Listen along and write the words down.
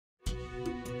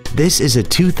This is a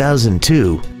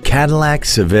 2002 Cadillac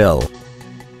Seville.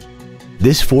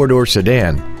 This four-door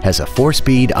sedan has a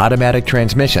 4-speed automatic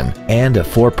transmission and a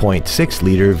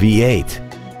 4.6-liter V8.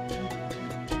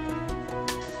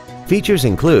 Features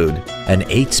include an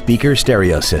 8-speaker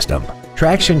stereo system,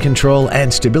 traction control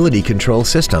and stability control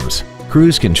systems,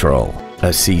 cruise control,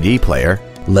 a CD player,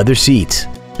 leather seats,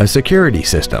 a security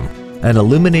system, an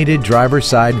illuminated driver's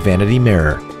side vanity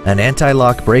mirror, an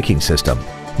anti-lock braking system,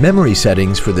 memory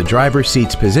settings for the driver's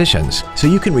seat's positions so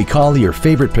you can recall your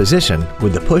favorite position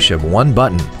with the push of one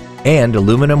button, and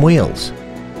aluminum wheels.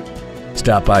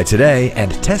 Stop by today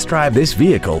and test drive this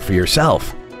vehicle for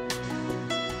yourself.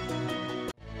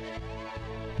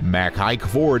 Haik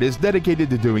Ford is dedicated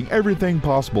to doing everything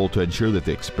possible to ensure that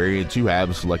the experience you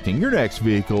have selecting your next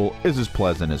vehicle is as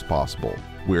pleasant as possible.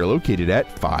 We're located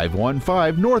at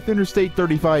 515 North Interstate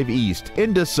 35 East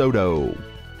in DeSoto.